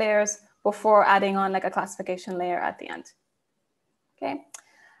connected layers before adding on like a classification layer at the end, okay?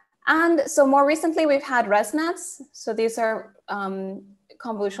 And so more recently we've had ResNets. So these are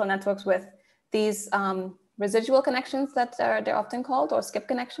convolutional networks with these residual connections that they're often called, or skip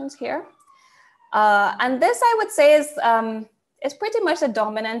connections here. And this I would say is pretty much the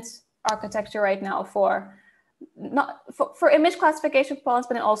dominant architecture right now for image classification problems,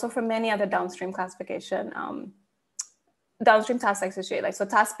 but also for many other downstream classification, downstream tasks associated, like so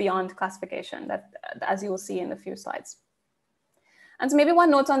tasks beyond classification, that as you will see in a few slides. And so maybe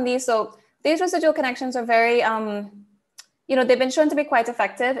one note on these. So these residual connections are very, you know, they've been shown to be quite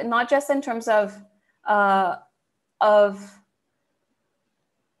effective, not just in terms of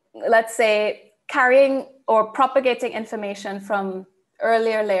let's say, carrying or propagating information from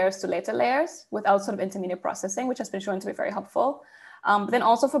earlier layers to later layers without sort of intermediate processing, which has been shown to be very helpful. But then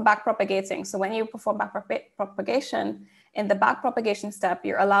also for backpropagating. So when you perform backpropagation, in the backpropagation step,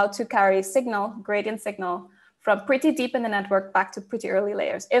 you're allowed to carry signal, gradient signal, from pretty deep in the network back to pretty early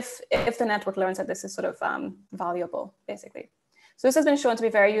layers, if the network learns that this is sort of valuable, basically. So this has been shown to be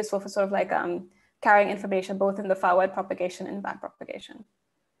very useful for sort of like carrying information both in the forward propagation and backpropagation.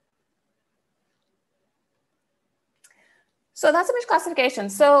 So that's image classification.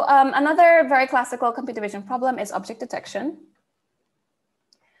 So another very classical computer vision problem is object detection.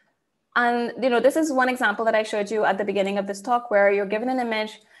 And you know, this is one example that I showed you at the beginning of this talk, where you're given an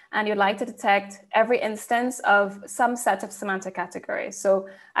image and you'd like to detect every instance of some set of semantic categories. So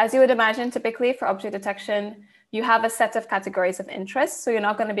as you would imagine, typically for object detection, you have a set of categories of interest. So you're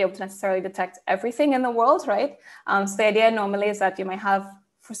not going to be able to necessarily detect everything in the world, right? So the idea normally is that you might have,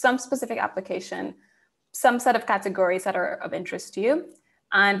 for some specific application, some set of categories that are of interest to you.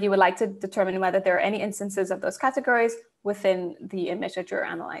 And you would like to determine whether there are any instances of those categories within the image that you're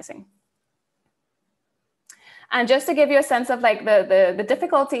analyzing. And just to give you a sense of like the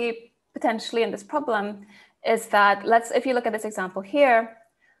difficulty potentially in this problem is that, if you look at this example here,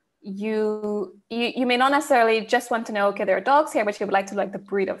 you may not necessarily just want to know, okay, there are dogs here, but you would like to know like the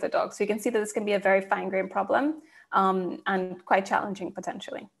breed of the dog. So you can see that this can be a very fine-grained problem and quite challenging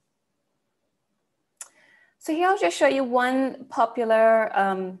potentially. So here I'll just show you one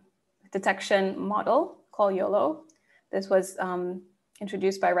popular detection model called YOLO. This was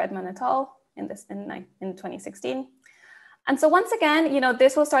introduced by Redman et al. In 2016. And so once again,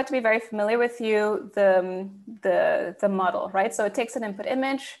 this will start to be very familiar with you, the model, right? So it takes an input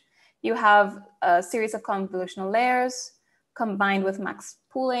image. You have a series of convolutional layers combined with max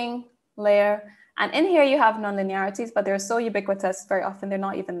pooling layer. And in here you have nonlinearities, but they're so ubiquitous, very often they're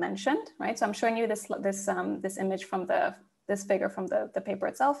not even mentioned, right? So I'm showing you this image from this figure from the paper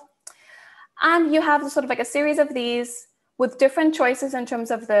itself. And you have sort of like a series of these with different choices in terms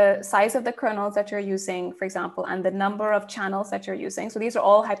of the size of the kernels that you're using, for example, and the number of channels that you're using. So these are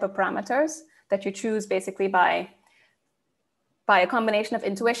all hyperparameters that you choose basically by a combination of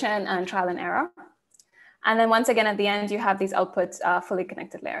intuition and trial and error. And then once again, at the end, you have these output fully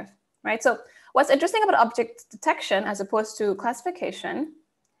connected layers, right? So what's interesting about object detection as opposed to classification,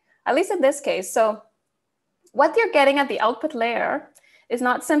 at least in this case, so what you're getting at the output layer is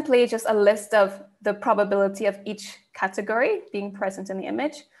not simply just a list of the probability of each category being present in the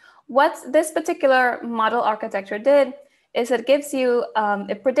image. What this particular model architecture did is it gives you,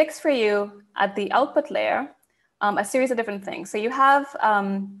 it predicts for you at the output layer a series of different things. So you have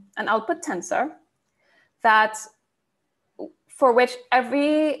an output tensor that for which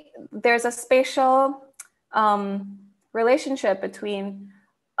there's a spatial relationship between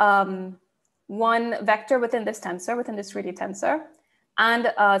one vector within this tensor, within this 3D tensor,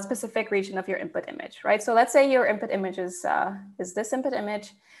 and a specific region of your input image, right? So let's say your input image is this input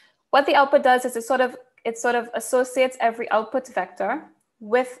image. What the output does is it sort of associates every output vector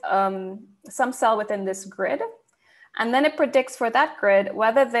with some cell within this grid. And then it predicts for that grid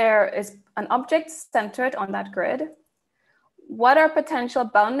whether there is an object centered on that grid, what are potential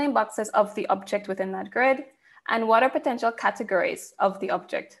bounding boxes of the object within that grid, and what are potential categories of the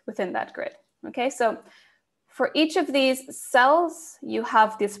object within that grid. Okay, so for each of these cells, you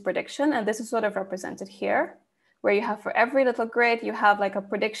have this prediction, and this is sort of represented here, where you have for every little grid, you have like a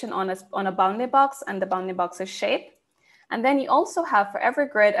prediction on a bounding box and the bounding box's shape. And then you also have for every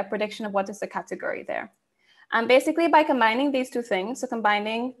grid a prediction of what is the category there. And basically by combining these two things, so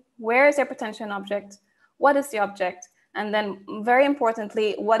combining where is there potential in object, what is the object, and then very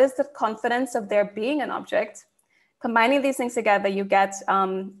importantly, what is the confidence of there being an object, combining these things together, you get,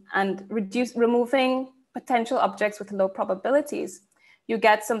 and removing potential objects with low probabilities, you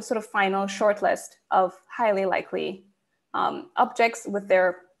get some sort of final shortlist of highly likely objects with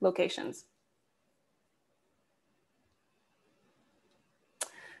their locations.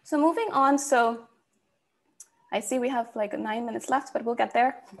 So moving on, so I see we have like 9 minutes left, but we'll get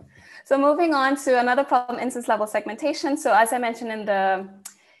there. So moving on to another problem, instance level segmentation. So as I mentioned in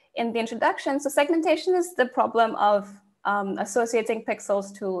the introduction, so segmentation is the problem of associating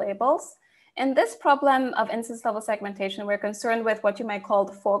pixels to labels. In this problem of instance level segmentation, we're concerned with what you might call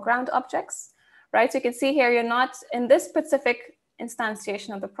the foreground objects, right? So you can see here, you're not, in this specific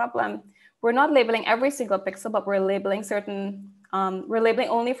instantiation of the problem, we're not labeling every single pixel, but we're labeling certain, we're labeling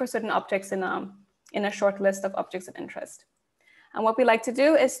only for certain objects in a short list of objects of interest. And what we like to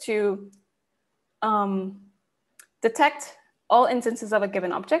do is to detect all instances of a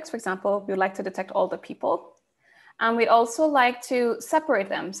given object. For example, we would like to detect all the people. And we'd also like to separate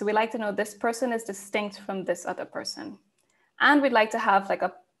them. So we like to know this person is distinct from this other person. And we'd like to have like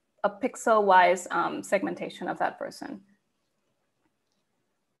a pixel-wise segmentation of that person.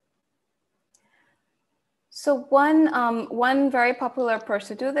 So one very popular approach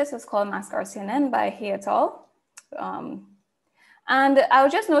to do this is called mask RCNN by He et al. And I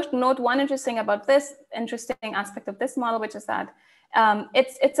would just note one interesting aspect of this model, which is that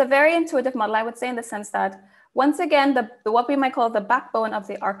it's a very intuitive model, I would say, in the sense that once again, what we might call the backbone of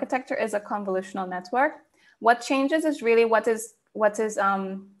the architecture is a convolutional network. What changes is really what is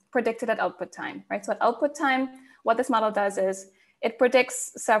predicted at output time, right? So at output time, what this model does is it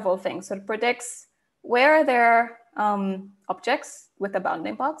predicts several things. So it predicts where are there objects with a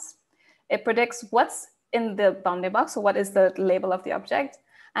bounding box. It predicts what's in the bounding box, so what is the label of the object.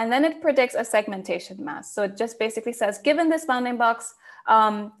 And then it predicts a segmentation mask. So it just basically says, given this bounding box,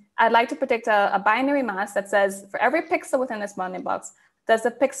 I'd like to predict a binary mask that says for every pixel within this bounding box, does the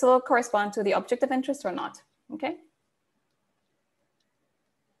pixel correspond to the object of interest or not? Okay.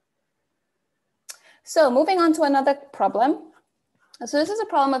 So moving on to another problem. So this is a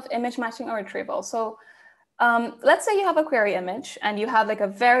problem of image matching or retrieval. So let's say you have a query image and you have like a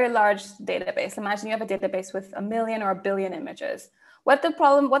very large database. Imagine you have a database with 1 million or 1 billion images. What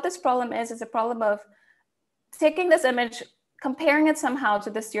this problem is a problem of taking this image, comparing it somehow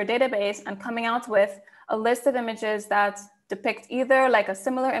to your database and coming out with a list of images that depict either like a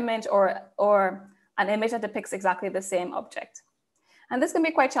similar image or an image that depicts exactly the same object. And this can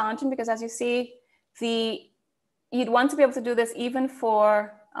be quite challenging because as you see, you'd want to be able to do this even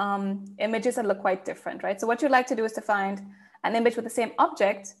for images that look quite different, right? So what you'd like to do is to find an image with the same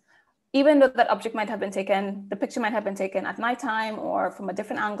object, even though that object might have been taken, the picture might have been taken at nighttime or from a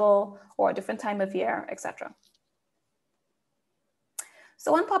different angle or a different time of year, etc.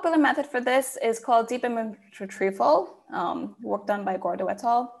 So one popular method for this is called deep image retrieval, work done by Gordo et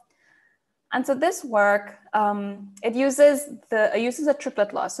al. And so this work, it uses a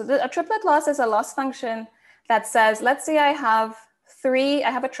triplet loss. So a triplet loss is a loss function that says, let's say I have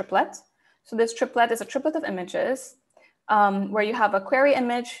a triplet. So this triplet is a triplet of images where you have a query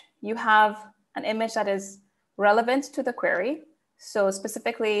image, you have an image that is relevant to the query. So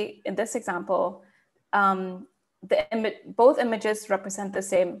specifically in this example, both images represent the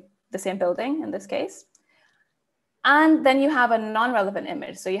same building in this case. And then you have a non-relevant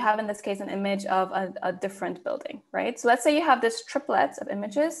image. So you have, in this case, an image of a different building, right? So let's say you have this triplet of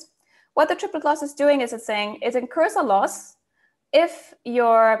images. What the triplet loss is doing is it's saying it incurs a loss if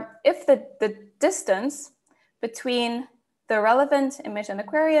the distance between the relevant image and the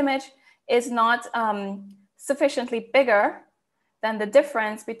query image is not sufficiently bigger than the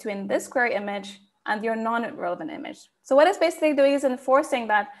difference between this query image and your non-relevant image. So what it's basically doing is enforcing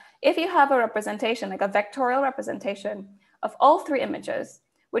that if you have a representation, like a vectorial representation of all three images,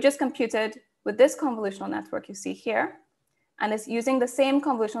 which is computed with this convolutional network you see here, and is using the same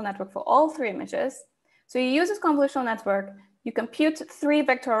convolutional network for all three images. So you use this convolutional network, you compute three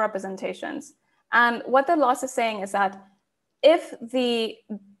vectorial representations. And what the loss is saying is that if the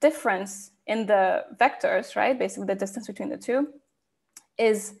difference in the vectors, right, basically the distance between the two,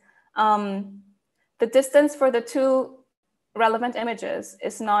 is the distance for the two relevant images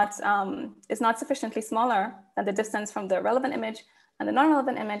is not sufficiently smaller than the distance from the relevant image and the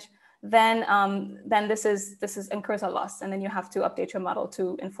non-relevant image, then this incurs a loss, and then you have to update your model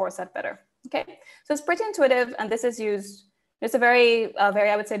to enforce that better. Okay, so it's pretty intuitive, and this is used. It's a very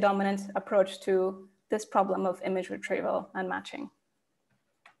I would say dominant approach to this problem of image retrieval and matching.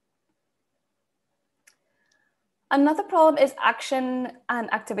 Another problem is action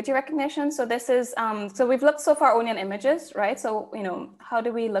and activity recognition. So this is, so we've looked so far only at images, right? So, how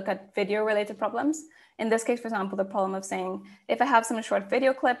do we look at video related problems? In this case, for example, the problem of saying, if I have some short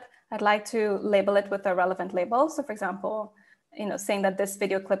video clip, I'd like to label it with a relevant label. So for example, saying that this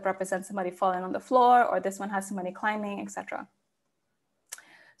video clip represents somebody falling on the floor, or this one has somebody climbing, etc.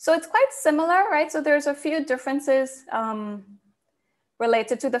 So it's quite similar, right? So there's a few differences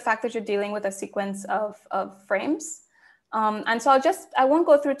related to the fact that you're dealing with a sequence of frames. And so I won't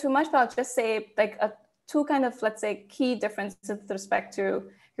go through too much, but I'll just say like two kind of, let's say, key differences with respect to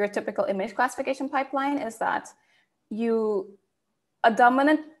your typical image classification pipeline is that a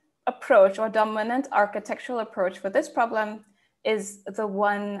dominant approach or dominant architectural approach for this problem is the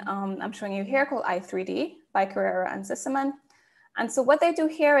one I'm showing you here called I3D by Carrera and Zisserman. And so what they do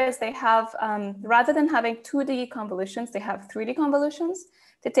here is they have, rather than having 2D convolutions, they have 3D convolutions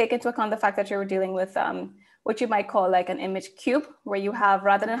to take into account the fact that you're dealing with what you might call like an image cube, where you have,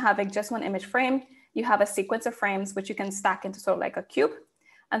 rather than having just one image frame, you have a sequence of frames which you can stack into sort of like a cube.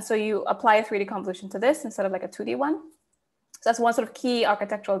 And so you apply a 3D convolution to this instead of like a 2D one. So that's one sort of key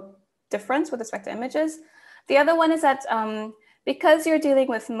architectural difference with respect to images. The other one is that because you're dealing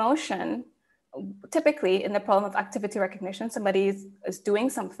with motion, typically in the problem of activity recognition, somebody is doing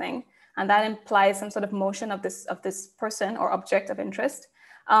something, and that implies some sort of motion of this person or object of interest.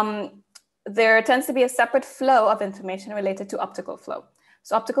 There tends to be a separate flow of information related to optical flow.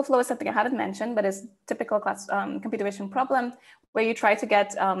 So optical flow is something I haven't mentioned, but is typical computer vision problem where you try to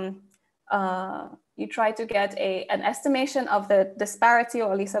get an estimation of the disparity,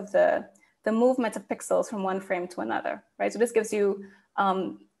 or at least of the movement of pixels from one frame to another, right? So this gives you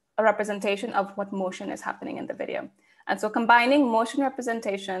a representation of what motion is happening in the video. And so combining motion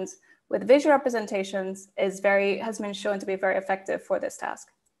representations with visual representations has been shown to be very effective for this task.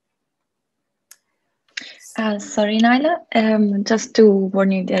 Sorry, Naila, just to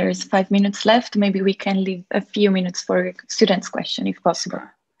warn you, there is 5 minutes left. Maybe we can leave a few minutes for students' question, if possible.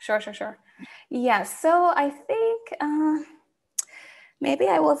 Sure. Yeah, so I think maybe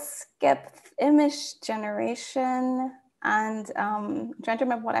I will skip image generation, and I'm trying to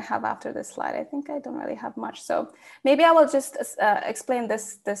remember what I have after this slide. I think I don't really have much. So maybe I will just explain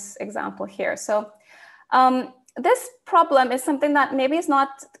this example here. So this problem is something that maybe is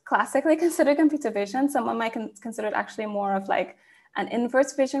not classically considered computer vision. Someone might consider it actually more of like an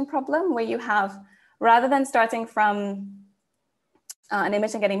inverse vision problem, where you have, rather than starting from an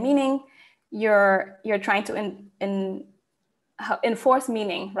image and getting meaning, you're trying to enforce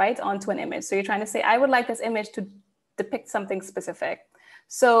meaning, right, onto an image. So you're trying to say, I would like this image to depict something specific.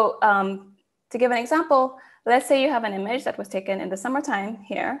 So to give an example, let's say you have an image that was taken in the summertime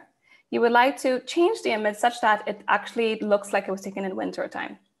here. You would like to change the image such that it actually looks like it was taken in winter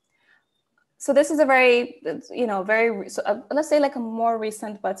time. So this is a very, let's say like a more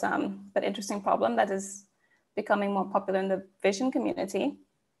recent but interesting problem that is becoming more popular in the vision community.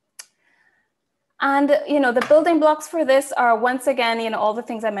 And the building blocks for this are, once again, all the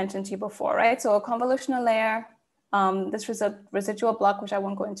things I mentioned to you before, right? So a convolutional layer, this is a residual block, which I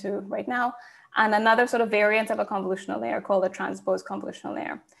won't go into right now, and another sort of variant of a convolutional layer called a transposed convolutional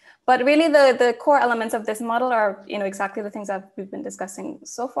layer. But really, the core elements of this model are exactly the things that we've been discussing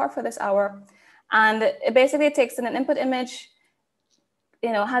so far for this hour. And it basically takes in an input image,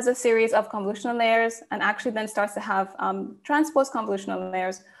 has a series of convolutional layers, and actually then starts to have transposed convolutional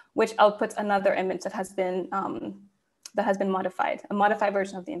layers, which outputs another image that has been modified, a modified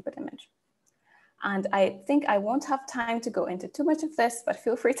version of the input image. And I think I won't have time to go into too much of this, but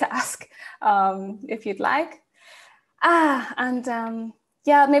feel free to ask if you'd like.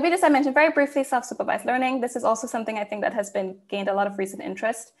 Yeah, maybe just I mentioned very briefly self-supervised learning. This is also something I think that has been gained a lot of recent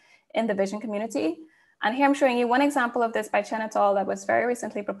interest in the vision community. And here I'm showing you one example of this by Chen et al. That was very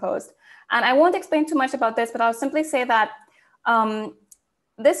recently proposed. And I won't explain too much about this, but I'll simply say that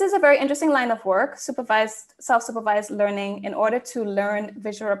this is a very interesting line of work, self-supervised learning, in order to learn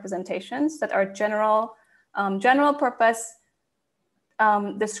visual representations that are general purpose,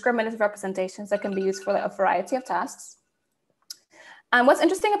 discriminative representations that can be used for a variety of tasks. And what's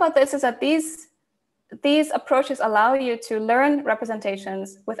interesting about this is that these approaches allow you to learn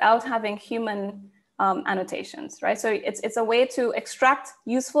representations without having human annotations, right? So it's a way to extract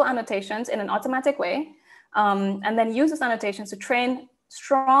useful annotations in an automatic way, and then use those annotations to train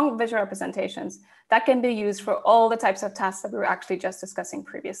strong visual representations that can be used for all the types of tasks that we were actually just discussing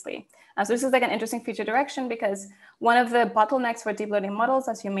previously. And so this is like an interesting future direction, because one of the bottlenecks for deep learning models,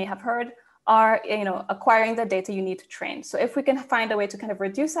 as you may have heard, are acquiring the data you need to train. So if we can find a way to kind of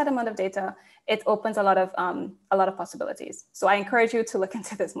reduce that amount of data, it opens a lot of possibilities. So I encourage you to look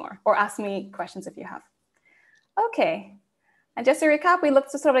into this more, or ask me questions if you have. Okay. And just to recap, we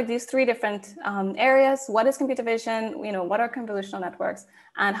looked at sort of like these three different areas. What is computer vision? What are convolutional networks?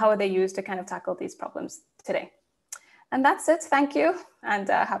 And how are they used to kind of tackle these problems today? And that's it. Thank you. And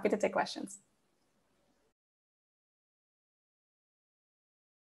happy to take questions.